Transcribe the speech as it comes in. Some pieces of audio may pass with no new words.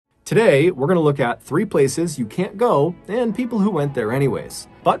Today, we're going to look at 3 places you can't go and people who went there anyways.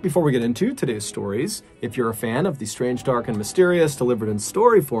 But before we get into today's stories, if you're a fan of the strange, dark, and mysterious delivered in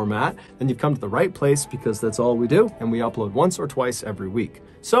story format, then you've come to the right place because that's all we do, and we upload once or twice every week.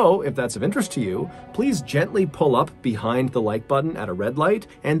 So if that's of interest to you, please gently pull up behind the like button at a red light,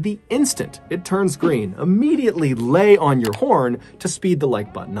 and the instant it turns green, immediately lay on your horn to speed the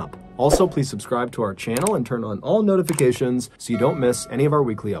like button up. Also, please subscribe to our channel and turn on all notifications so you don't miss any of our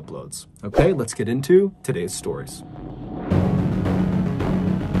weekly uploads. Okay, let's get into today's stories.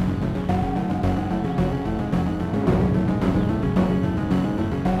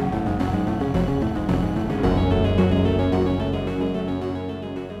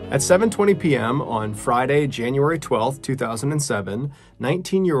 At 7:20 p.m. on Friday, January 12, 2007,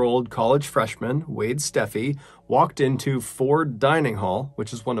 19-year-old college freshman Wade Steffey walked into Ford Dining Hall,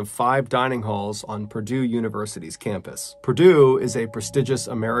 which is one of 5 dining halls on Purdue University's campus. Purdue is a prestigious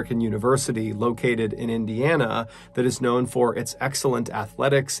American university located in Indiana that is known for its excellent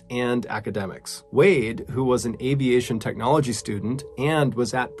athletics and academics. Wade, who was an aviation technology student and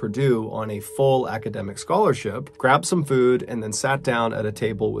was at Purdue on a full academic scholarship, grabbed some food and then sat down at a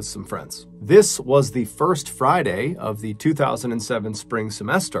table with some friends. This was the first Friday of the 2007 spring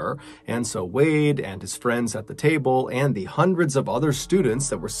semester, and so Wade and his friends at the table and the hundreds of other students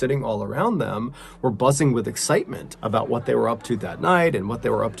that were sitting all around them were buzzing with excitement about what they were up to that night and what they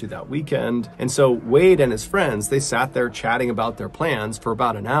were up to that weekend. And so Wade and his friends, they sat there chatting about their plans for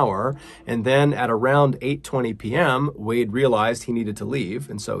about an hour, and then at around 8:20 p.m., Wade realized he needed to leave,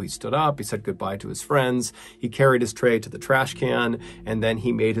 and so he stood up, he said goodbye to his friends, he carried his tray to the trash can, and then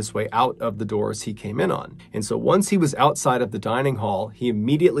he made his way out of the doors he came in on. And so once he was outside of the dining hall, he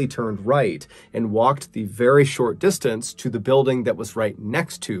immediately turned right and walked the very short distance to the building that was right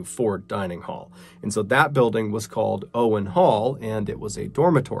next to Ford Dining Hall. And so that building was called Owen Hall, and it was a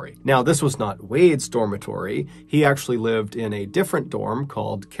dormitory. Now, this was not Wade's dormitory. He actually lived in a different dorm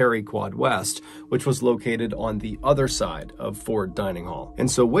called Cary Quad West, which was located on the other side of Ford Dining Hall.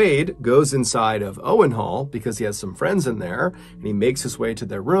 And so Wade goes inside of Owen Hall because he has some friends in there, and he makes his way to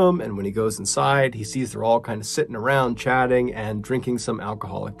their room, and when he goes inside, he sees they're all kind of sitting around chatting and drinking some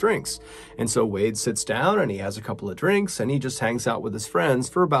alcoholic drinks. And so Wade sits down and he has a couple of drinks and he just hangs out with his friends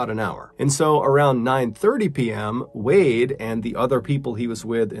for about an hour. And so around 9:30 p.m., Wade and the other people he was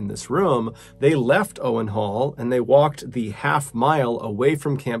with in this room, they left Owen Hall and they walked the half-mile away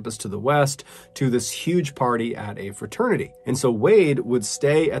from campus to the west to this huge party at a fraternity. And so Wade would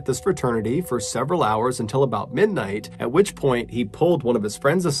stay at this fraternity for several hours until about midnight, at which point he pulled one of his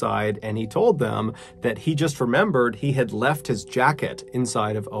friends aside and he told them that he just remembered he had left his jacket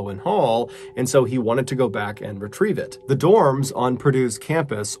inside of Owen Hall, and so he wanted to go back and retrieve it. The dorms on Purdue's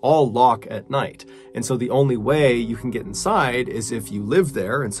campus all lock at night, and so the only way you can get inside is if you live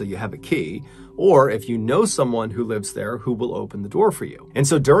there and so you have a key, or if you know someone who lives there who will open the door for you. And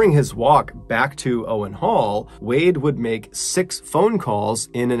so during his walk back to Owen Hall, Wade would make 6 phone calls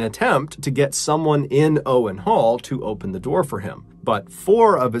in an attempt to get someone in Owen Hall to open the door for him. But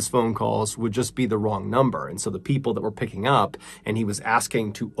 4 of his phone calls would just be the wrong number. And so the people that were picking up and he was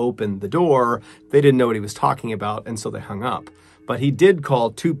asking to open the door, they didn't know what he was talking about, and so they hung up. But he did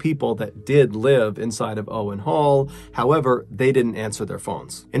call 2 people that did live inside of Owen Hall. However, they didn't answer their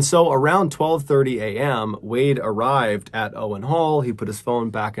phones. And so around 12:30 a.m., Wade arrived at Owen Hall. He put his phone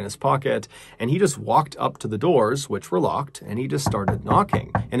back in his pocket and he just walked up to the doors, which were locked, and he just started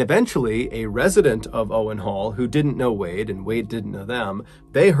knocking. And eventually a resident of Owen Hall who didn't know Wade and Wade didn't know them,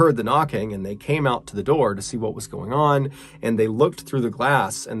 they heard the knocking and they came out to the door to see what was going on, and they looked through the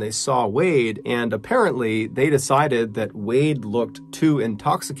glass and they saw Wade, and apparently they decided that Wade looked too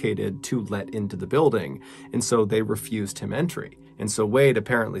intoxicated to let into the building, and so they refused him entry. And so Wade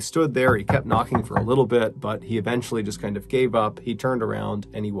apparently stood there, he kept knocking for a little bit, but he eventually just kind of gave up, he turned around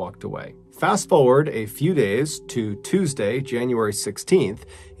and he walked away. Fast forward a few days to Tuesday, January 16th,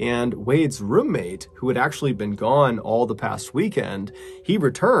 and Wade's roommate, who had actually been gone all the past weekend, he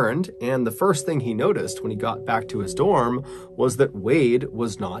returned, and the first thing he noticed when he got back to his dorm was that Wade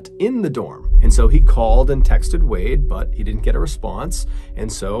was not in the dorm. And so he called and texted Wade, but he didn't get a response.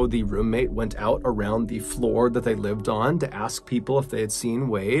 And so the roommate went out around the floor that they lived on to ask people if they had seen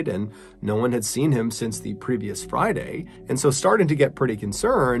Wade, and no one had seen him since the previous Friday. And so starting to get pretty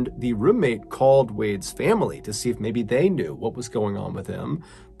concerned, the roommate called Wade's family to see if maybe they knew what was going on with him.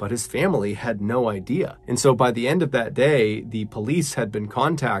 but his family had no idea. And so by the end of that day, the police had been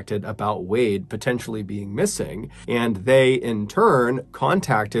contacted about Wade potentially being missing, and they in turn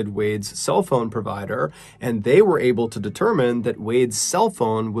contacted Wade's cell phone provider, and they were able to determine that Wade's cell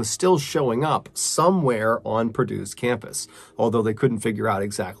phone was still showing up somewhere on Purdue's campus, although they couldn't figure out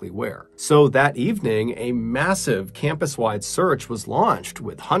exactly where. So that evening, a massive campus-wide search was launched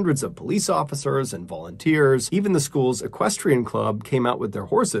with hundreds of police officers and volunteers. Even the school's equestrian club came out with their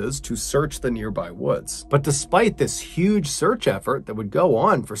horses to search the nearby woods. But despite this huge search effort that would go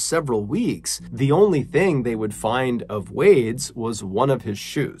on for several weeks, the only thing they would find of Wade's was one of his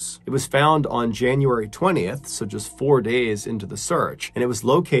shoes. It was found on January 20th, so just 4 days into the search, and it was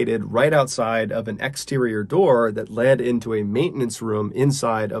located right outside of an exterior door that led into a maintenance room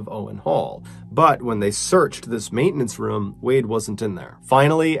inside of Owen Hall. But when they searched this maintenance room, Wade wasn't in there.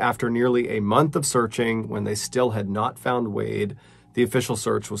 Finally, after nearly a month of searching, when they still had not found Wade, the official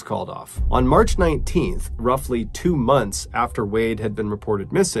search was called off. On March 19th, roughly 2 months after Wade had been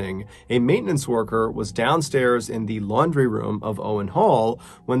reported missing, a maintenance worker was downstairs in the laundry room of Owen Hall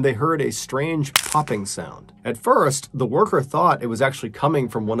when they heard a strange popping sound. At first, the worker thought it was actually coming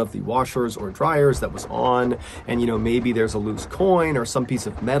from one of the washers or dryers that was on, and maybe there's a loose coin or some piece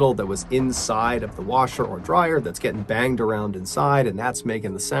of metal that was inside of the washer or dryer that's getting banged around inside, and that's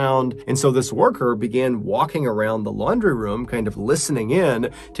making the sound. And so this worker began walking around the laundry room, kind of listening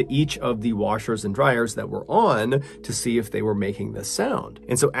in to each of the washers and dryers that were on to see if they were making this sound.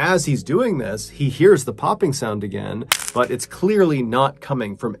 And so as he's doing this, he hears the popping sound again, but it's clearly not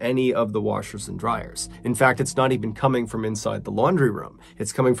coming from any of the washers and dryers. In fact, it's not even coming from inside the laundry room.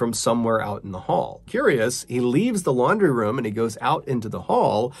 It's coming from somewhere out in the hall. Curious, he leaves the laundry room and he goes out into the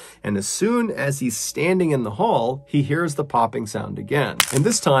hall, and as soon as he's standing in the hall, he hears the popping sound again. And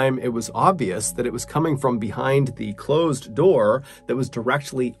this time, it was obvious that it was coming from behind the closed door that was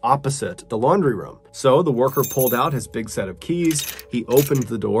directly opposite the laundry room. So the worker pulled out his big set of keys, he opened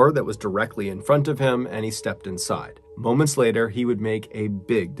the door that was directly in front of him, and he stepped inside. Moments later, he would make a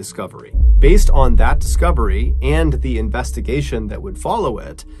big discovery. Based on that discovery and the investigation that would follow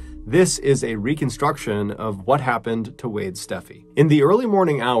it, this is a reconstruction of what happened to Wade Steffey. In the early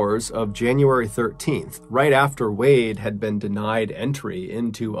morning hours of January 13th, right after Wade had been denied entry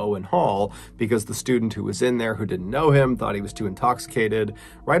into Owen Hall because the student who was in there who didn't know him thought he was too intoxicated,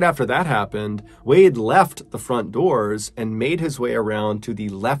 right after that happened, Wade left the front doors and made his way around to the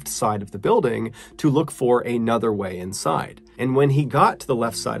left side of the building to look for another way inside. And when he got to the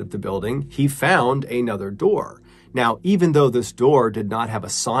left side of the building, he found another door. Now, even though this door did not have a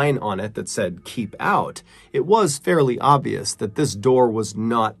sign on it that said "keep out," it was fairly obvious that this door was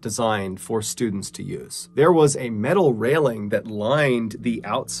not designed for students to use. There was a metal railing that lined the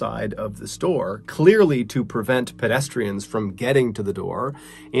outside of this door, clearly to prevent pedestrians from getting to the door,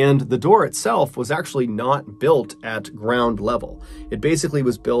 and the door itself was actually not built at ground level. It basically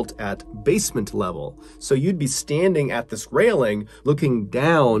was built at basement level, so you'd be standing at this railing looking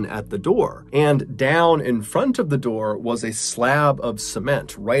down at the door, and down in front of the door was a slab of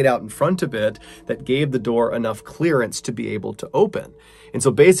cement right out in front of it that gave the door enough clearance to be able to open. And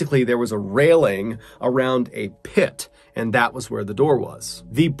so basically there was a railing around a pit, and that was where the door was.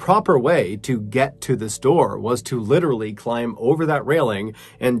 The proper way to get to this door was to literally climb over that railing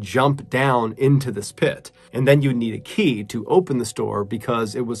and jump down into this pit. And then you'd need a key to open this door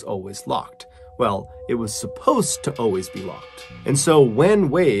because it was always locked. Well, it was supposed to always be locked. And so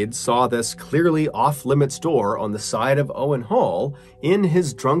when Wade saw this clearly off-limits door on the side of Owen Hall, in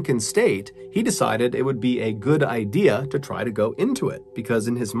his drunken state, he decided it would be a good idea to try to go into it, because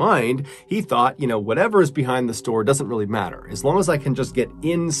in his mind, he thought, whatever is behind this door doesn't really matter. As long as I can just get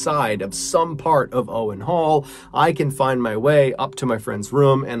inside of some part of Owen Hall, I can find my way up to my friend's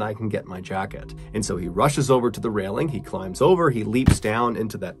room and I can get my jacket. And so he rushes over to the railing, he climbs over, he leaps down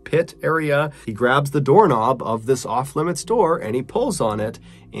into that pit area, he grabs the doorknob of this off-limits door and he pulls on it,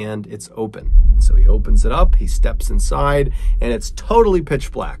 and it's open. So he opens it up, he steps inside, and it's totally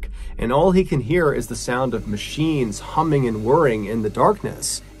pitch black. And all he can hear is the sound of machines humming and whirring in the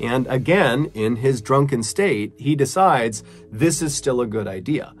darkness. And again, in his drunken state, he decides this is still a good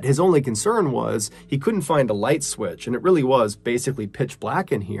idea. His only concern was he couldn't find a light switch, and it really was basically pitch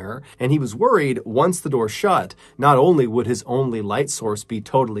black in here. And he was worried once the door shut, not only would his only light source be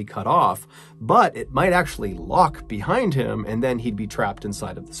totally cut off, but it might actually lock behind him, and then he'd be trapped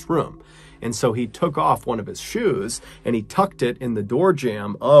inside of this room. And so he took off one of his shoes and he tucked it in the door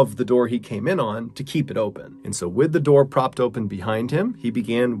jamb of the door he came in on to keep it open. And so with the door propped open behind him, he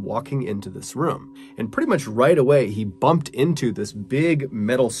began walking into this room. And pretty much right away, he bumped into this big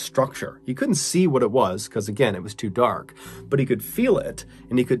metal structure. He couldn't see what it was because, again, it was too dark, but he could feel it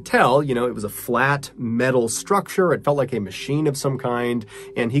and he could tell, you know, it was a flat metal structure. It felt like a machine of some kind,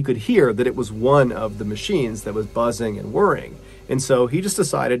 and he could hear that it was one of the machines that was buzzing and whirring. And so he just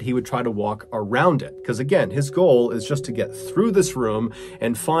decided he would try to walk around it because, again, his goal is just to get through this room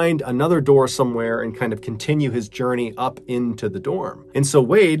and find another door somewhere and kind of continue his journey up into the dorm. And so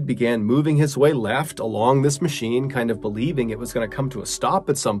Wade began moving his way left along this machine, kind of believing it was going to come to a stop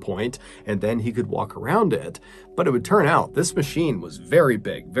at some point and then he could walk around it. But it would turn out this machine was very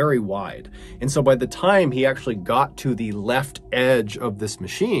big, very wide. And so by the time he actually got to the left edge of this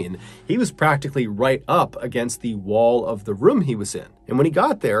machine, he was practically right up against the wall of the room he was in. And when he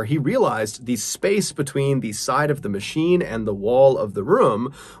got there, he realized the space between the side of the machine and the wall of the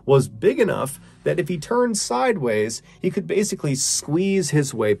room was big enough that if he turned sideways, he could basically squeeze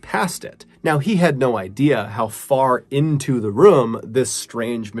his way past it. Now, he had no idea how far into the room this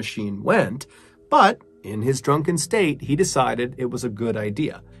strange machine went, but in his drunken state, he decided it was a good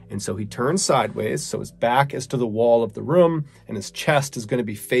idea. And so he turns sideways, so his back is to the wall of the room, and his chest is going to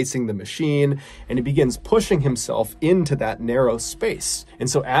be facing the machine, and he begins pushing himself into that narrow space. And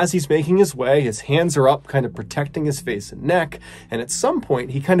so as he's making his way, his hands are up, kind of protecting his face and neck, and at some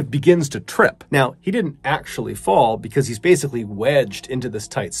point, he kind of begins to trip. Now, he didn't actually fall because he's basically wedged into this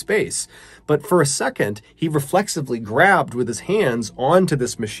tight space, but for a second, he reflexively grabbed with his hands onto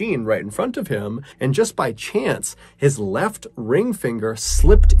this machine right in front of him, and just by chance, his left ring finger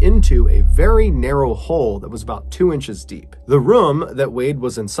slipped into a very narrow hole that was about 2 inches deep. The room that Wade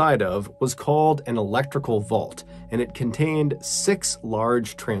was inside of was called an electrical vault, and it contained 6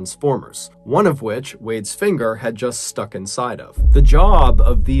 large transformers, one of which Wade's finger had just stuck inside of. The job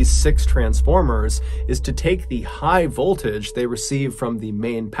of these 6 transformers is to take the high voltage they receive from the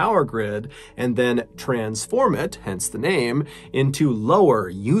main power grid and then transform it, hence the name, into lower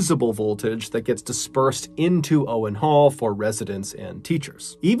usable voltage that gets dispersed into Owen Hall for residents and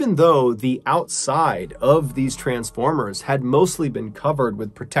teachers. Even though the outside of these transformers had mostly been covered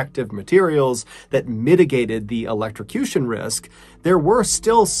with protective materials that mitigated the electrocution risk, there were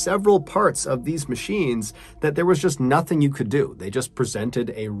still several parts of these machines that there was just nothing you could do. They just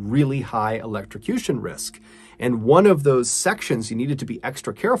presented a really high electrocution risk. And one of those sections you needed to be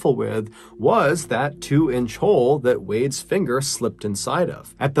extra careful with was that 2-inch hole that Wade's finger slipped inside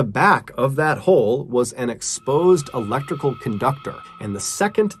of. At the back of that hole was an exposed electrical conductor, and the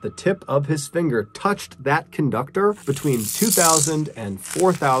second the tip of his finger touched that conductor, between 2,000 and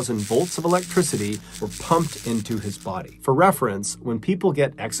 4,000 volts of electricity were pumped into his body. For reference, when people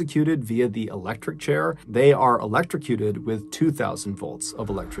get executed via the electric chair, they are electrocuted with 2,000 volts of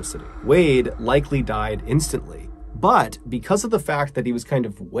electricity. Wade likely died instantly. But because of the fact that he was kind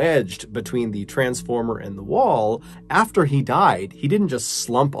of wedged between the transformer and the wall, after he died, he didn't just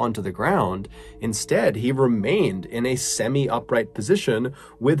slump onto the ground. Instead, he remained in a semi-upright position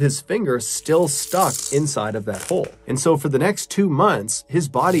with his finger still stuck inside of that hole. And so for the next 2 months, his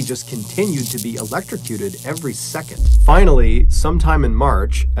body just continued to be electrocuted every second. Finally, sometime in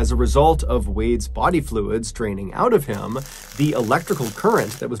March, as a result of Wade's body fluids draining out of him, the electrical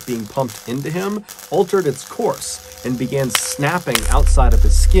current that was being pumped into him altered its course and began snapping outside of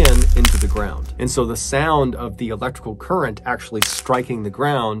his skin into the ground. And so the sound of the electrical current actually striking the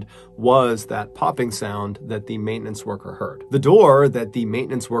ground was that popping sound that the maintenance worker heard. The door that the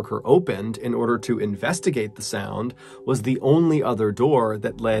maintenance worker opened in order to investigate the sound was the only other door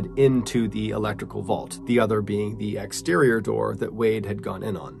that led into the electrical vault, the other being the exterior door that Wade had gone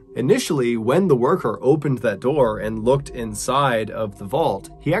in on. Initially, when the worker opened that door and looked inside of the vault,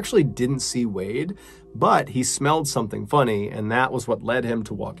 he actually didn't see Wade, but he smelled something funny, and that was what led him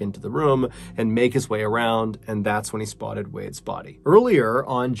to walk into the room and make his way around, and that's when he spotted Wade's body. Earlier,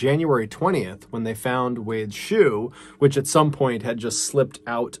 on January 20th, when they found Wade's shoe, which at some point had just slipped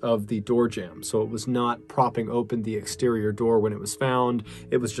out of the door jamb, so it was not propping open the exterior door when it was found,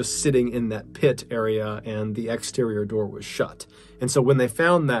 it was just sitting in that pit area, and the exterior door was shut. And so when they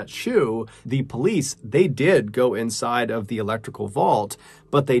found that shoe, the police, they did go inside of the electrical vault,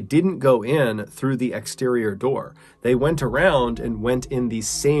 but they didn't go in through the exterior door. They went around and went in the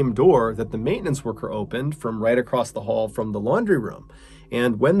same door that the maintenance worker opened from right across the hall from the laundry room.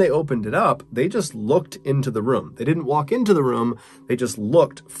 And when they opened it up, they just looked into the room. They didn't walk into the room, they just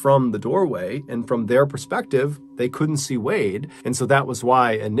looked from the doorway, and from their perspective, they couldn't see Wade. And so that was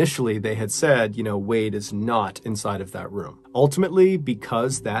why initially they had said, Wade is not inside of that room. Ultimately,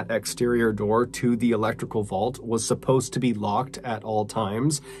 because that exterior door to the electrical vault was supposed to be locked at all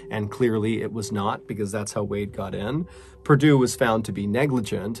times, and clearly it was not because that's how Wade got in, Purdue was found to be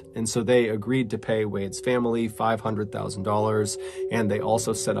negligent, and so they agreed to pay Wade's family $500,000, and they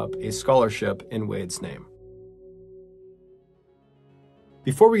also set up a scholarship in Wade's name.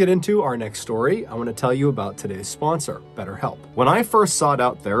 Before we get into our next story, I want to tell you about today's sponsor, BetterHelp. When I first sought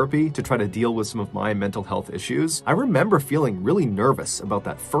out therapy to try to deal with some of my mental health issues, I remember feeling really nervous about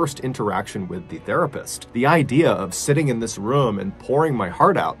that first interaction with the therapist. The idea of sitting in this room and pouring my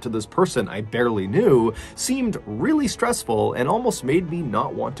heart out to this person I barely knew seemed really stressful and almost made me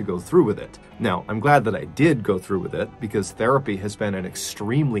not want to go through with it. Now, I'm glad that I did go through with it because therapy has been an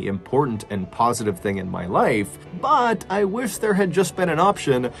extremely important and positive thing in my life, but I wish there had just been an option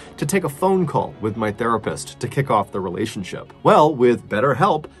to take a phone call with my therapist to kick off the relationship. Well, with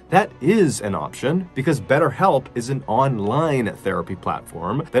BetterHelp, that is an option because BetterHelp is an online therapy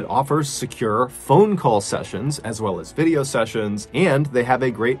platform that offers secure phone call sessions as well as video sessions, and they have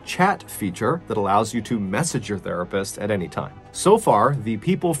a great chat feature that allows you to message your therapist at any time. So far, the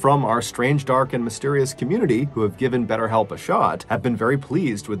people from our strange, dark, and mysterious community who have given BetterHelp a shot have been very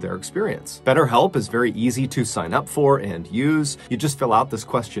pleased with their experience. BetterHelp is very easy to sign up for and use. You just fill out this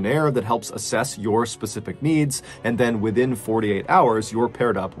questionnaire that helps assess your specific needs, and then within 48 hours, you're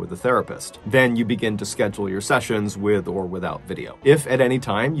paired up with a therapist. Then you begin to schedule your sessions with or without video. If at any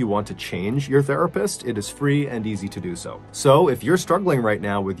time you want to change your therapist, it is free and easy to do so. So if you're struggling right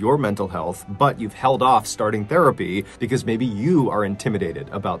now with your mental health, but you've held off starting therapy because maybe you are intimidated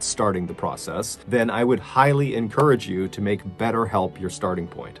about starting the process, then I would highly encourage you to make BetterHelp your starting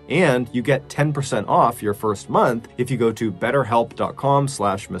point. And you get 10% off your first month if you go to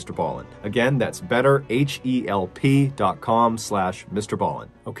betterhelp.com/MrBallin. Again, that's betterhelp.com/MrBallin.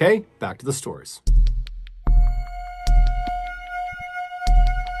 Okay, back to the stories.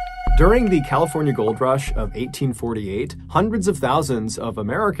 During the California Gold Rush of 1848, hundreds of thousands of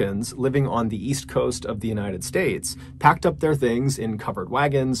Americans living on the east coast of the United States packed up their things in covered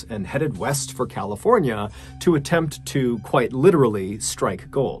wagons and headed west for California to attempt to, quite literally,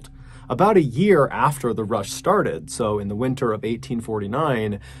 strike gold. About a year after the rush started, so in the winter of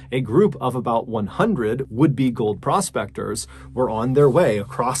 1849, a group of about 100 would-be gold prospectors were on their way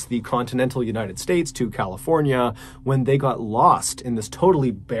across the continental United States to California when they got lost in this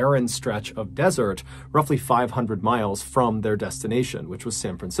totally barren stretch of desert, roughly 500 miles from their destination, which was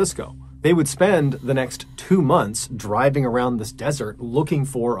San Francisco. They would spend the next 2 months driving around this desert looking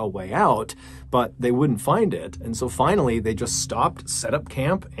for a way out, but they wouldn't find it, and so finally they just stopped, set up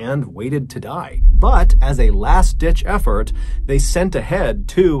camp, and waited to die. But as a last-ditch effort, they sent ahead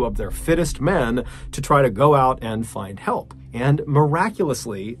 2 of their fittest men to try to go out and find help. And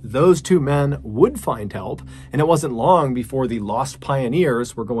miraculously, those 2 men would find help, and it wasn't long before the lost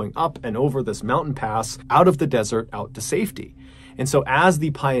pioneers were going up and over this mountain pass out of the desert out to safety. And so as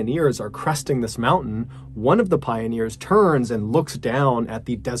the pioneers are cresting this mountain, one of the pioneers turns and looks down at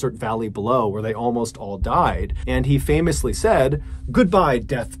the desert valley below where they almost all died. And he famously said, "Goodbye,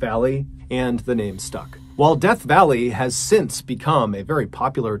 Death Valley," and the name stuck. While Death Valley has since become a very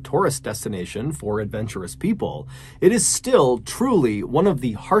popular tourist destination for adventurous people, it is still truly one of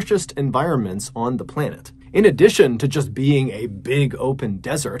the harshest environments on the planet. In addition to just being a big open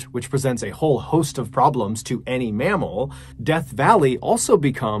desert, which presents a whole host of problems to any mammal, Death Valley also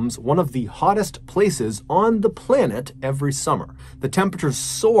becomes one of the hottest places on the planet every summer. The temperatures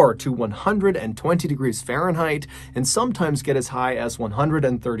soar to 120 degrees Fahrenheit and sometimes get as high as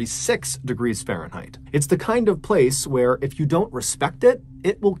 136 degrees Fahrenheit. It's the kind of place where if you don't respect it,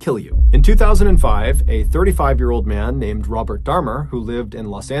 it will kill you. In 2005, a 35-year-old man named Robert Darmer, who lived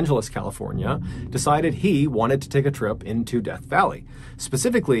in Los Angeles, California, decided he wanted to take a trip into Death Valley.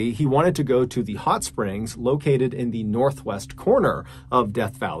 Specifically, he wanted to go to the hot springs located in the northwest corner of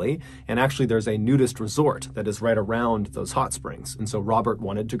Death Valley, and actually there's a nudist resort that is right around those hot springs, and so Robert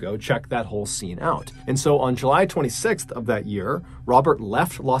wanted to go check that whole scene out. And so on July 26th of that year, Robert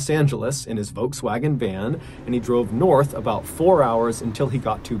left Los Angeles in his Volkswagen van, and he drove north about 4 hours until he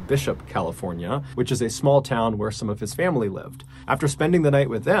got to Bishop, California, which is a small town where some of his family lived. After spending the night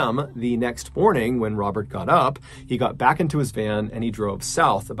with them, the next morning when Robert got up, he got back into his van and he drove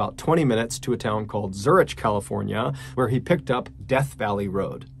south about 20 minutes to a town called Zurich, California, where he picked up Death Valley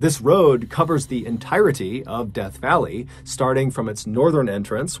Road. This road covers the entirety of Death Valley, starting from its northern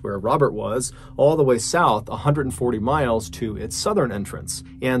entrance, where Robert was, all the way south 140 miles to its southern entrance.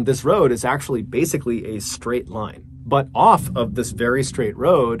 And this road is actually basically a straight line. But off of this very straight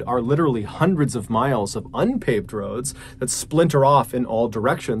road are literally hundreds of miles of unpaved roads that splinter off in all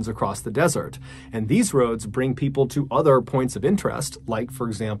directions across the desert. And these roads bring people to other points of interest, like, for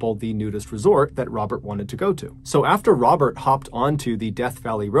example, the nudist resort that Robert wanted to go to. So after Robert hopped onto the Death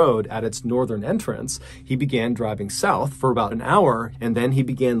Valley Road at its northern entrance, he began driving south for about an hour, and then he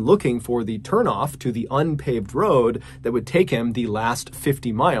began looking for the turnoff to the unpaved road that would take him the last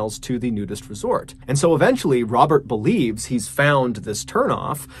 50 miles to the nudist resort. And so eventually, Robert believes he's found this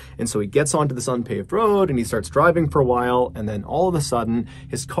turnoff, and so he gets onto this unpaved road and he starts driving for a while, and then all of a sudden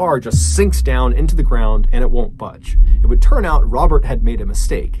his car just sinks down into the ground and it won't budge. It would turn out Robert had made a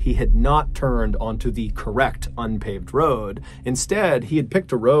mistake. He had not turned onto the correct unpaved road. Instead, he had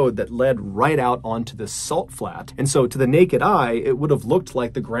picked a road that led right out onto this salt flat, and so to the naked eye it would have looked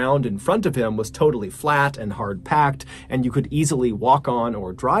like the ground in front of him was totally flat and hard packed and you could easily walk on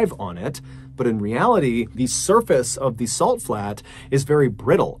or drive on it. But in reality, the surface of the salt flat is very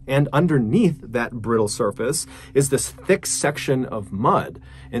brittle, and underneath that brittle surface is this thick section of mud.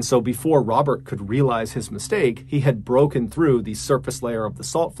 And so before Robert could realize his mistake, he had broken through the surface layer of the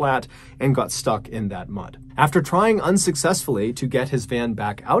salt flat and got stuck in that mud. After trying unsuccessfully to get his van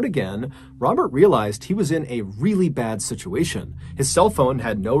back out again, Robert realized he was in a really bad situation. His cell phone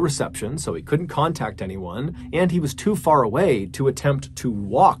had no reception, so he couldn't contact anyone, and he was too far away to attempt to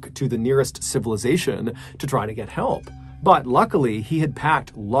walk to the nearest civilization to try to get help. But luckily, he had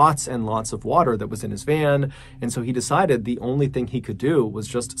packed lots and lots of water that was in his van, and so he decided the only thing he could do was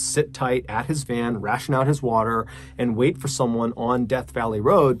just sit tight at his van, ration out his water, and wait for someone on Death Valley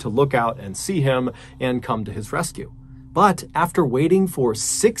Road to look out and see him and come to his rescue. But after waiting for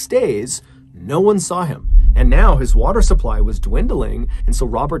 6 days, no one saw him. And now his water supply was dwindling, and so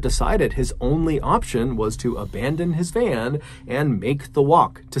Robert decided his only option was to abandon his van and make the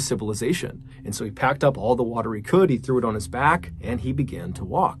walk to civilization. And so he packed up all the water he could, he threw it on his back, and he began to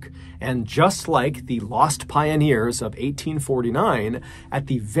walk. And just like the lost pioneers of 1849, at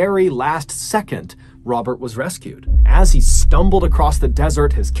the very last second, Robert was rescued. As he stumbled across the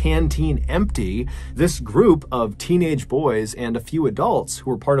desert, his canteen empty, this group of teenage boys and a few adults who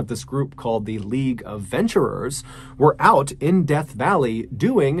were part of this group called the League of Venturers were out in Death Valley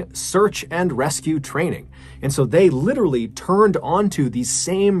doing search and rescue training. And so they literally turned onto the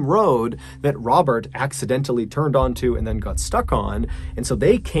same road that Robert accidentally turned onto and then got stuck on. And so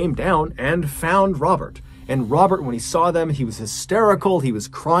they came down and found Robert. And Robert, when he saw them, he was hysterical. He was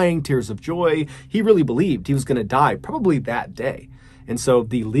crying tears of joy. He really believed he was going to die probably that day. And so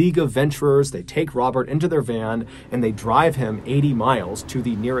the League of Venturers, they take Robert into their van and they drive him 80 miles to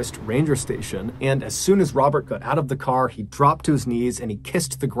the nearest ranger station. And as soon as Robert got out of the car, he dropped to his knees and he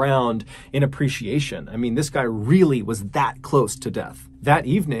kissed the ground in appreciation. I mean, this guy really was that close to death. That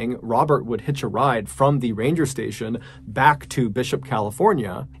evening, Robert would hitch a ride from the ranger station back to Bishop,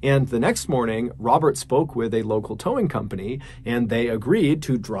 California, and the next morning, Robert spoke with a local towing company, and they agreed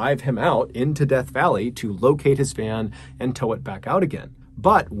to drive him out into Death Valley to locate his van and tow it back out again.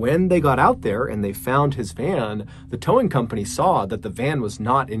 But when they got out there and they found his van, the towing company saw that the van was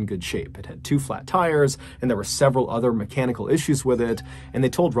not in good shape. It had 2 flat tires, and there were several other mechanical issues with it. And they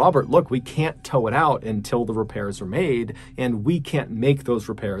told Robert, look, we can't tow it out until the repairs are made, and we can't make those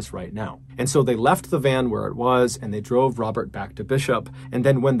repairs right now. And so they left the van where it was, and they drove Robert back to Bishop. And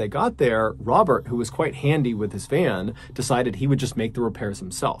then when they got there, Robert, who was quite handy with his van, decided he would just make the repairs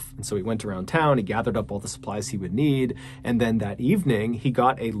himself. And so he went around town, he gathered up all the supplies he would need, and then that evening, he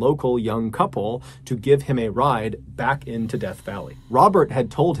got a local young couple to give him a ride back into Death Valley. Robert had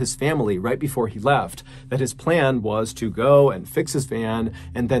told his family right before he left that his plan was to go and fix his van,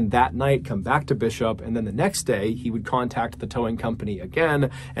 and then that night come back to Bishop, and then the next day he would contact the towing company again,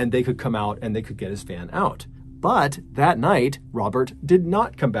 and they could come out and they could get his van out. But that night, Robert did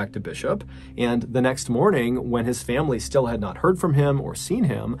not come back to Bishop, and the next morning, when his family still had not heard from him or seen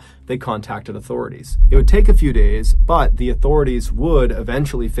him, they contacted authorities. It would take a few days, but the authorities would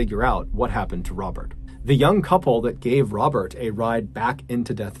eventually figure out what happened to Robert. The young couple that gave Robert a ride back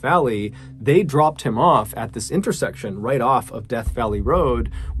into Death Valley, they dropped him off at this intersection right off of Death Valley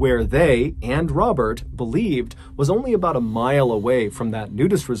Road, where they and Robert believed was only about a mile away from that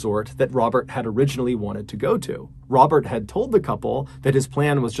nudist resort that Robert had originally wanted to go to. Robert had told the couple that his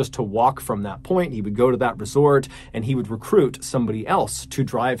plan was just to walk from that point. He would go to that resort and he would recruit somebody else to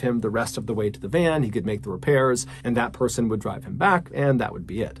drive him the rest of the way to the van. He could make the repairs and that person would drive him back, and that would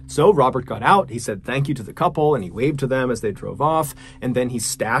be it. So Robert got out, he said thank you to the couple, and he waved to them as they drove off, and then he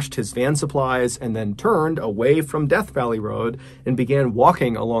stashed his van supplies and then turned away from Death Valley Road and began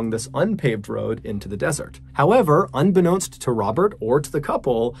walking along this unpaved road into the desert. However, unbeknownst to Robert or to the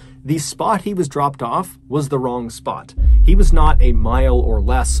couple, the spot he was dropped off was the wrong spot. He was not a mile or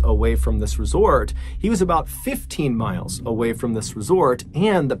less away from this resort. He was about 15 miles away from this resort,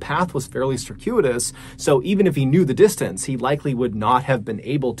 and the path was fairly circuitous, so even if he knew the distance, he likely would not have been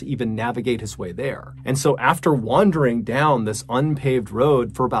able to even navigate his way there. And so after wandering down this unpaved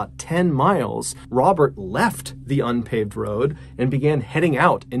road for about 10 miles, Robert left the unpaved road and began heading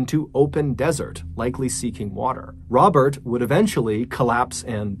out into open desert, likely seeking water. Robert would eventually collapse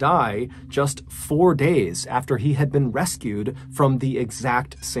and die just 4 days after he had been rescued from the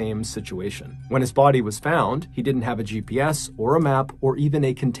exact same situation. When his body was found, he didn't have a GPS or a map or even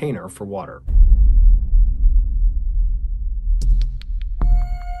a container for water.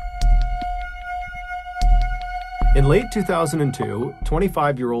 In late 2002,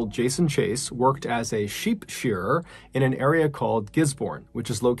 25-year-old Jason Chase worked as a sheep shearer in an area called Gisborne, which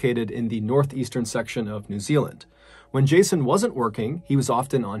is located in the northeastern section of New Zealand. When Jason wasn't working, he was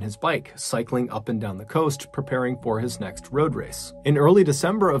often on his bike, cycling up and down the coast, preparing for his next road race. In early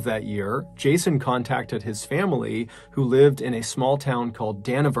December of that year, Jason contacted his family, who lived in a small town called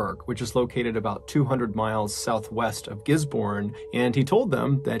Dannevirke, which is located about 200 miles southwest of Gisborne, and he told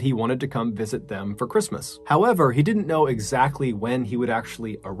them that he wanted to come visit them for Christmas. However, he didn't know exactly when he would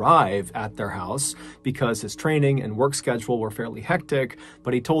actually arrive at their house because his training and work schedule were fairly hectic,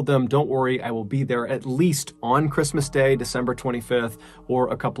 but he told them, "Don't worry, I will be there at least on Christmas Day, December 25th, or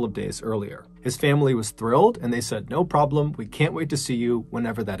a couple of days earlier." His family was thrilled, and they said, "No problem, we can't wait to see you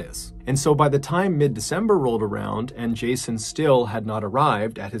whenever that is." And so by the time mid-December rolled around and Jason still had not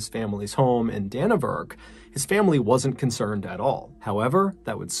arrived at his family's home in Dannevirke, his family wasn't concerned at all. However,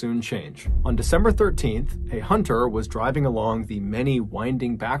 that would soon change. On December 13th, a hunter was driving along the many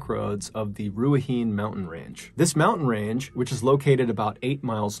winding back roads of the Ruahine mountain range. This mountain range, which is located about 8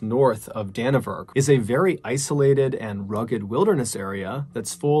 miles north of Dannevirke, is a very isolated and rugged wilderness area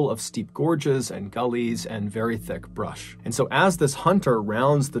that's full of steep gorges and gullies and very thick brush. And so as this hunter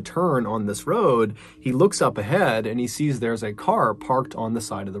rounds the turn on this road, he looks up ahead and he sees there's a car parked on the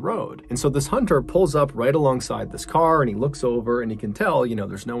side of the road. And so this hunter pulls up right alongside this car and he looks over and he can tell,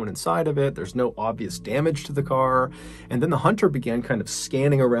 there's no one inside of it, there's no obvious damage to the car. And then the hunter began kind of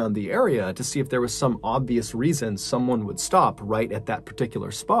scanning around the area to see if there was some obvious reason someone would stop right at that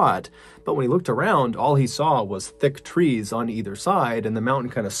particular spot. But when he looked around, all he saw was thick trees on either side, and the mountain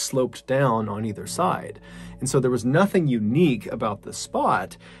kind of sloped down on either side. And so there was nothing unique about the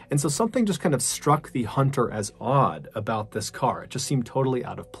spot. And so something just kind of struck the hunter as odd about this car. It just seemed totally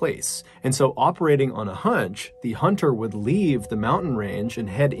out of place. And so operating on a hunch, the hunter would leave the mountain range and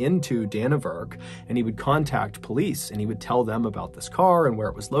head into Dannevirke, and he would contact police and he would tell them about this car and where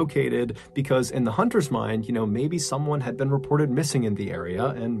it was located, because in the hunter's mind, maybe someone had been reported missing in the area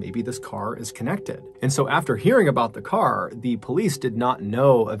and maybe this car is connected. And so after hearing about the car, the police did not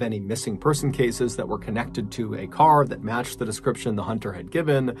know of any missing person cases that were connected to a car that matched the description the hunter had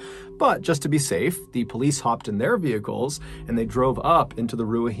given. But just to be safe, the police hopped in their vehicles and they drove up into the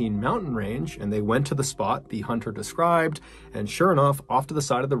Ruahine mountain range and they went to the spot the hunter described. And sure enough, off to the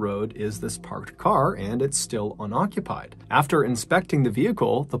side of the road is this parked car, and it's still unoccupied. After inspecting the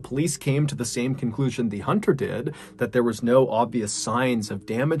vehicle, the police came to the same conclusion the hunter did, that there was no obvious signs of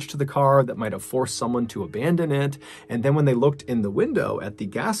damage to the car that might have forced someone to abandon it. And then when they looked in the window at the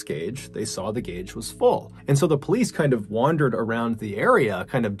gas gauge, they saw the gauge was full. And so the police kind of wandered around the area,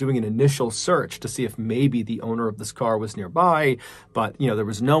 kind of doing an initial search to see if maybe the owner of this car was nearby. But, there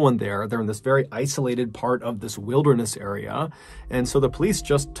was no one there. They're in this very isolated part of this wilderness area. And so the police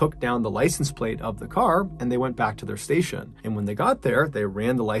just took down the license plate of the car and they went back to their station. And when they got there, they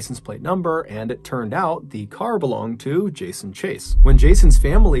ran the license plate number, and it turned out the car belonged to Jason Chase. When Jason's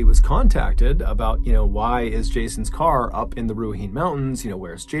family was contacted about, why is Jason's car up in the Ruahine Mountains,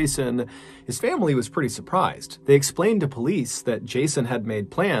 where's Jason? His family was pretty surprised surprised. They explained to police that Jason had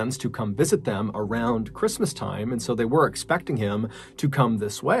made plans to come visit them around Christmas time, and so they were expecting him to come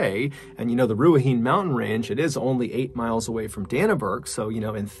this way. And the Ruahine mountain range, it is only 8 miles away from Dannevirke, so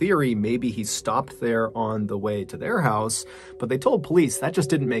in theory, maybe he stopped there on the way to their house, but they told police that just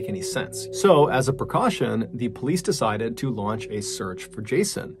didn't make any sense. So as a precaution, the police decided to launch a search for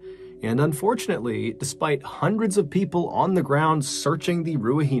Jason. And unfortunately, despite hundreds of people on the ground searching the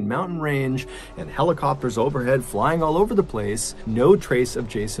Ruahine mountain range and helicopters overhead flying all over the place, no trace of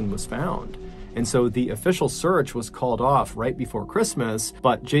Jason was found. And so the official search was called off right before Christmas,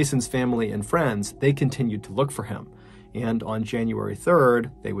 but Jason's family and friends, they continued to look for him. And on January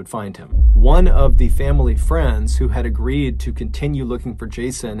 3rd, they would find him. One of the family friends who had agreed to continue looking for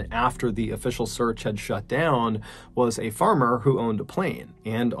Jason after the official search had shut down was a farmer who owned a plane.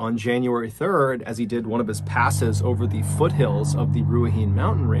 And on January 3rd, as he did one of his passes over the foothills of the Ruahine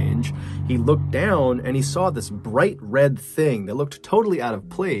mountain range, he looked down and he saw this bright red thing that looked totally out of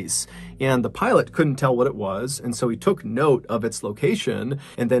place. And the pilot couldn't tell what it was, and so he took note of its location,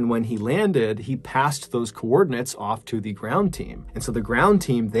 and then when he landed, he passed those coordinates off to the ground team. And so the ground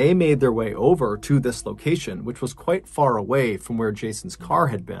team, they made their way over to this location, which was quite far away from where Jason's car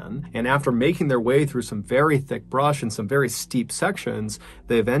had been. And after making their way through some very thick brush and some very steep sections,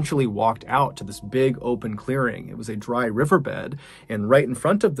 they eventually walked out to this big open clearing. It was a dry riverbed, and right in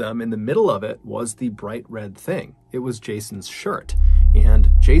front of them, in the middle of it, was the bright red thing. It was Jason's shirt,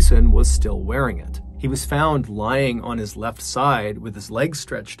 and Jason was still wearing it. He was found lying on his left side with his legs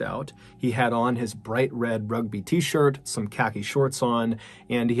stretched out. He had on his bright red rugby t-shirt, some khaki shorts on,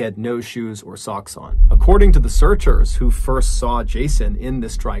 and he had no shoes or socks on. According to the searchers who first saw Jason in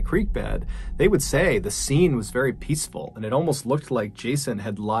this dry creek bed, they would say the scene was very peaceful, and it almost looked like Jason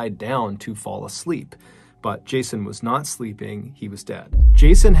had lied down to fall asleep. But Jason was not sleeping, he was dead.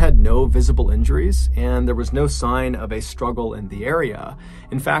 Jason had no visible injuries, and there was no sign of a struggle in the area.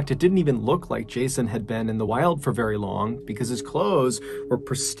 In fact, it didn't even look like Jason had been in the wild for very long because his clothes were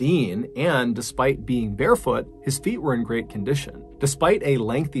pristine, and despite being barefoot, his feet were in great condition. Despite a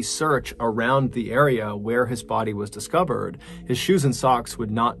lengthy search around the area where his body was discovered, his shoes and socks would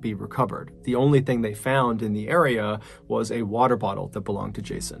not be recovered. The only thing they found in the area was a water bottle that belonged to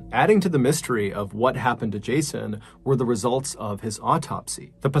Jason. Adding to the mystery of what happened to Jason were the results of his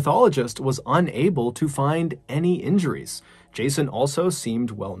autopsy. The pathologist was unable to find any injuries. Jason also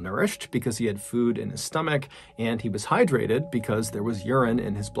seemed well nourished because he had food in his stomach, and he was hydrated because there was urine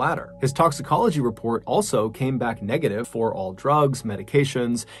in his bladder. His toxicology report also came back negative for all drugs,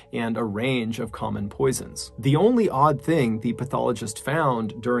 medications, and a range of common poisons. The only odd thing the pathologist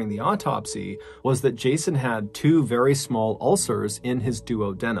found during the autopsy was that Jason had 2 very small ulcers in his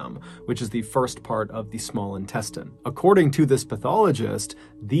duodenum, which is the first part of the small intestine. According to this pathologist,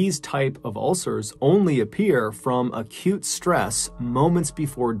 these type of ulcers only appear from acute stress moments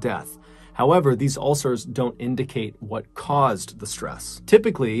before death. However, these ulcers don't indicate what caused the stress.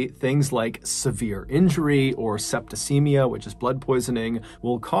 Typically, things like severe injury or septicemia, which is blood poisoning,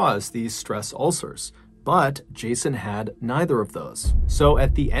 will cause these stress ulcers. But Jason had neither of those. So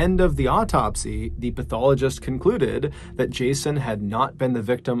at the end of the autopsy, the pathologist concluded that Jason had not been the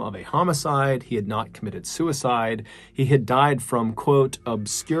victim of a homicide, he had not committed suicide, he had died from, quote,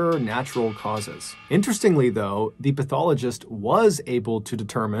 obscure natural causes. Interestingly though, the pathologist was able to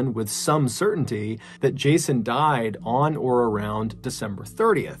determine with some certainty that Jason died on or around December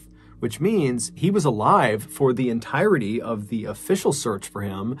 30th. Which means he was alive for the entirety of the official search for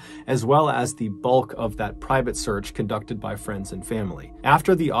him, as well as the bulk of that private search conducted by friends and family.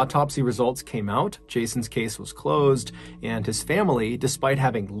 After the autopsy results came out, Jason's case was closed, and his family, despite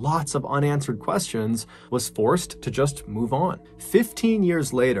having lots of unanswered questions, was forced to just move on. 15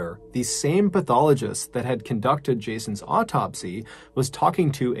 years later, the same pathologist that had conducted Jason's autopsy was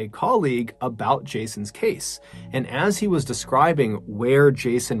talking to a colleague about Jason's case, and as he was describing where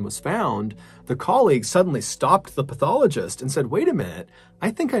Jason was found, the colleague suddenly stopped the pathologist and said, "Wait a minute,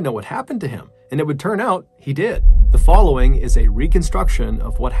 I think I know what happened to him." And it would turn out he did. The following is a reconstruction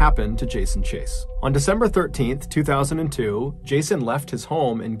of what happened to Jason Chase. On December 13th, 2002, Jason left his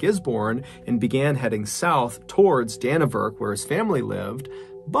home in Gisborne and began heading south towards Dannevirke, where his family lived.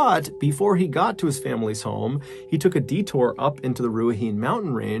 But before he got to his family's home, he took a detour up into the Ruahine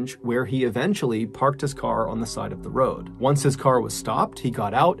mountain range, where he eventually parked his car on the side of the road. Once his car was stopped, he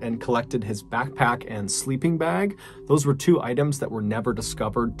got out and collected his backpack and sleeping bag. Those were 2 items that were never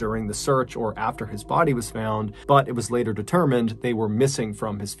discovered during the search or after his body was found, but it was later determined they were missing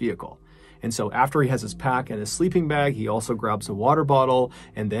from his vehicle. And so after he has his pack and his sleeping bag, he also grabs a water bottle,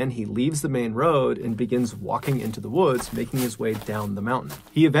 and then he leaves the main road and begins walking into the woods, making his way down the mountain.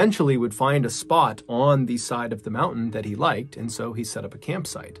 He eventually would find a spot on the side of the mountain that he liked, and so he set up a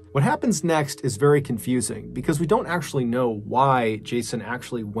campsite. What happens next is very confusing because we don't actually know why Jason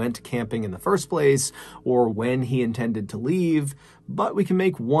actually went camping in the first place or when he intended to leave, but we can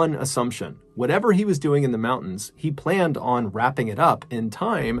make one assumption. Whatever he was doing in the mountains, he planned on wrapping it up in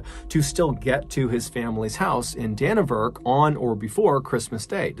time to still get to his family's house in Dannevirke on or before Christmas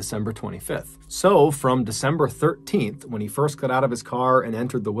Day, December 25th. So from December 13th, when he first got out of his car and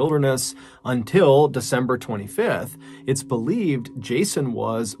entered the wilderness, until December 25th, it's believed Jason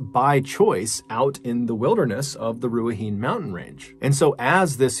was, by choice, out in the wilderness of the Ruahine mountain range. And so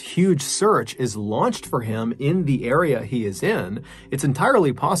as this huge search is launched for him in the area he is in, it's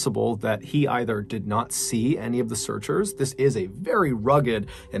entirely possible that he either did not see any of the searchers. This is a very rugged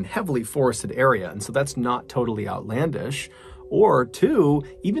and heavily forested area, and so that's not totally outlandish. Or two,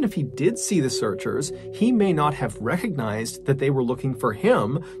 even if he did see the searchers, he may not have recognized that they were looking for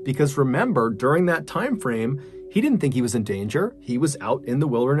him because remember, during that time frame, he didn't think he was in danger. He was out in the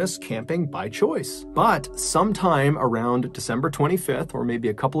wilderness camping by choice. But sometime around December 25th, or maybe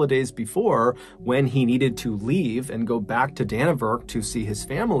a couple of days before, when he needed to leave and go back to Dannevirke to see his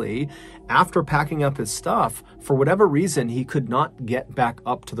family, after packing up his stuff, for whatever reason, he could not get back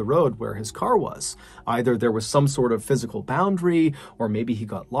up to the road where his car was. Either there was some sort of physical boundary, or maybe he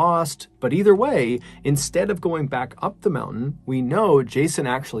got lost. But either way, instead of going back up the mountain, we know Jason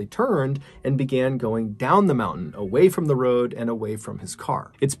actually turned and began going down the mountain, away from the road and away from his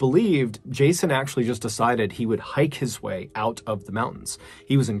car. It's believed Jason actually just decided he would hike his way out of the mountains.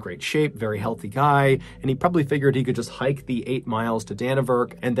 He was in great shape, very healthy guy, and he probably figured he could just hike the 8 miles to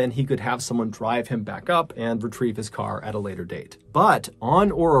Dannevirke, and then he could have someone drive him back up and retrieve his car at a later date. But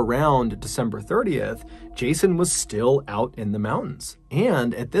on or around December 30th, Jason was still out in the mountains.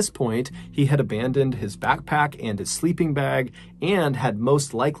 And at this point, he had abandoned his backpack and his sleeping bag and had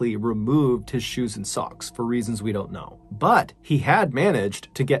most likely removed his shoes and socks for reasons we don't know. But he had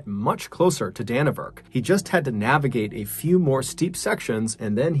managed to get much closer to Dannevirke. He just had to navigate a few more steep sections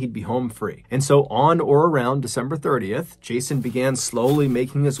and then he'd be home free. And so on or around December 30th, Jason began slowly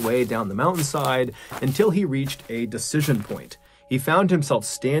making his way down the mountainside until he reached a decision point. He found himself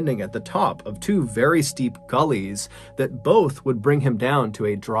standing at the top of 2 very steep gullies that both would bring him down to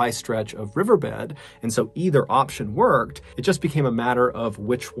a dry stretch of riverbed, and so either option worked. It just became a matter of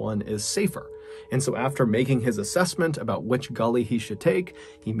which one is safer. And so after making his assessment about which gully he should take,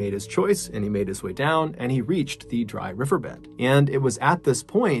 he made his choice and he made his way down and he reached the dry riverbed. And it was at this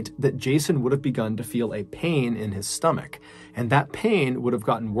point that Jason would have begun to feel a pain in his stomach. And that pain would have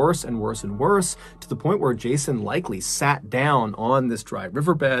gotten worse and worse and worse to the point where Jason likely sat down on this dry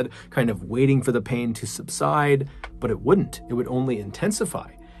riverbed, kind of waiting for the pain to subside, but it wouldn't. It would only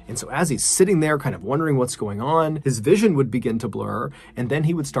intensify. And so as he's sitting there kind of wondering what's going on, his vision would begin to blur, and then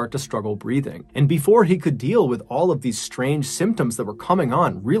he would start to struggle breathing. And before he could deal with all of these strange symptoms that were coming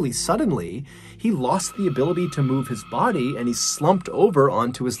on really suddenly, he lost the ability to move his body and he slumped over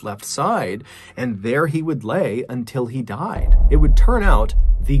onto his left side, and there he would lay until he died. It would turn out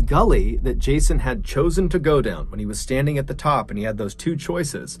the gully that Jason had chosen to go down when he was standing at the top and he had those 2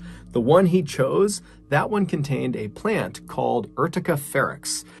 choices, the one he chose, that one contained a plant called Urtica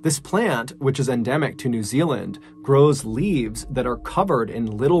ferox. This plant, which is endemic to New Zealand, grows leaves that are covered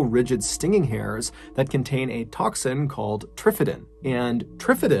in little rigid stinging hairs that contain a toxin called trifidin. And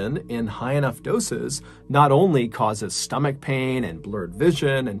trifidin, in high enough doses, not only causes stomach pain and blurred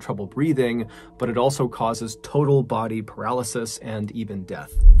vision and trouble breathing, but it also causes total body paralysis and even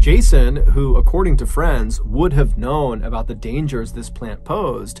death. Jason, who according to friends would have known about the dangers this plant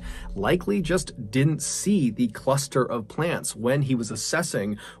posed, likely just didn't see the cluster of plants when he was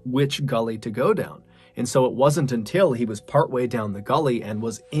assessing which gully to go down. And so it wasn't until he was partway down the gully and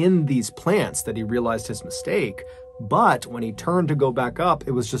was in these plants that he realized his mistake. But when he turned to go back up,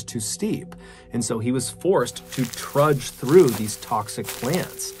 it was just too steep. And so he was forced to trudge through these toxic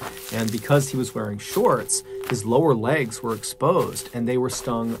plants. And because he was wearing shorts, his lower legs were exposed and they were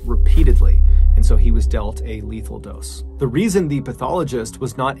stung repeatedly. And so he was dealt a lethal dose. The reason the pathologist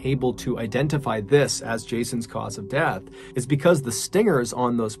was not able to identify this as Jason's cause of death is because the stingers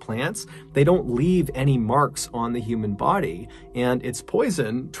on those plants, they don't leave any marks on the human body. And its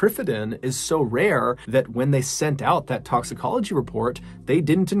poison, trifidin, is so rare that when they sent out that toxicology report, they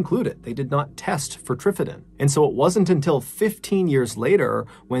didn't include it. They did not test for trifidin. And so it wasn't until 15 years later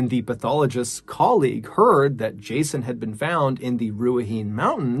when the pathologist's colleague heard that Jason had been found in the Ruahine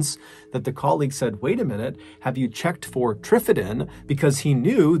Mountains that the colleague said, wait a minute, have you checked for for trifidin because he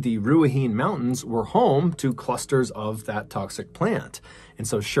knew the Ruahine Mountains were home to clusters of that toxic plant. And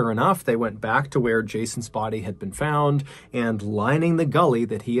so sure enough, they went back to where Jason's body had been found, and lining the gully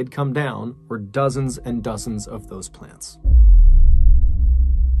that he had come down were dozens and dozens of those plants.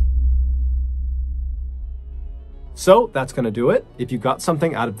 So that's going to do it. If you got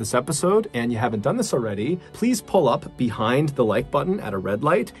something out of this episode and you haven't done this already, please pull up behind the like button at a red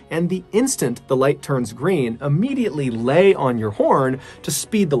light, and the instant the light turns green, immediately lay on your horn to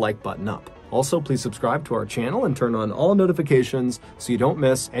speed the like button up. Also, please subscribe to our channel and turn on all notifications so you don't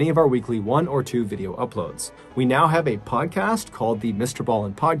miss any of our weekly 1 or 2 video uploads. We now have a podcast called the Mr.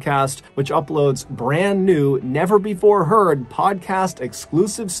 Ballin Podcast, which uploads brand new, never before heard podcast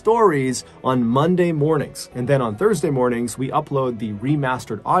exclusive stories on Monday mornings. And then on Thursday mornings, we upload the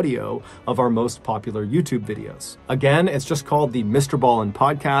remastered audio of our most popular YouTube videos. Again, it's just called the Mr. Ballin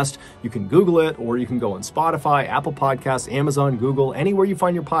Podcast. You can Google it, or you can go on Spotify, Apple Podcasts, Amazon, Google, anywhere you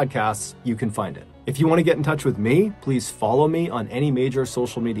find your podcasts, you can find it. If you want to get in touch with me, please follow me on any major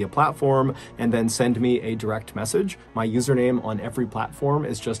social media platform and then send me a direct message. My username on every platform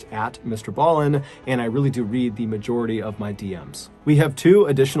is just @Mr. Ballin, and I really do read the majority of my DMs. We have 2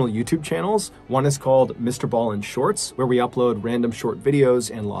 additional YouTube channels. One is called Mr. Ballin Shorts, where we upload random short videos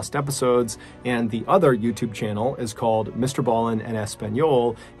and lost episodes, and the other YouTube channel is called Mr. Ballin en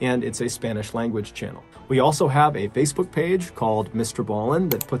Español, and it's a Spanish language channel. We also have a Facebook page called Mr. Ballin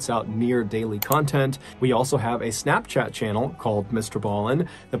that puts out near daily content. We also have a Snapchat channel called Mr. Ballin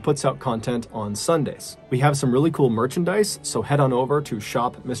that puts out content on Sundays. We have some really cool merchandise, so head on over to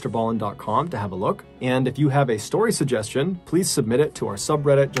shopmrballin.com to have a look. And if you have a story suggestion, please submit it to our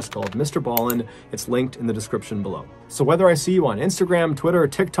subreddit just called Mr. Ballin. It's linked in the description below. So whether I see you on Instagram, Twitter,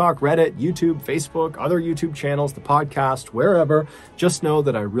 TikTok, Reddit, YouTube, Facebook, other YouTube channels, the podcast, wherever, just know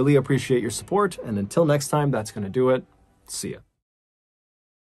that I really appreciate your support. And until next time, that's going to do it. See ya.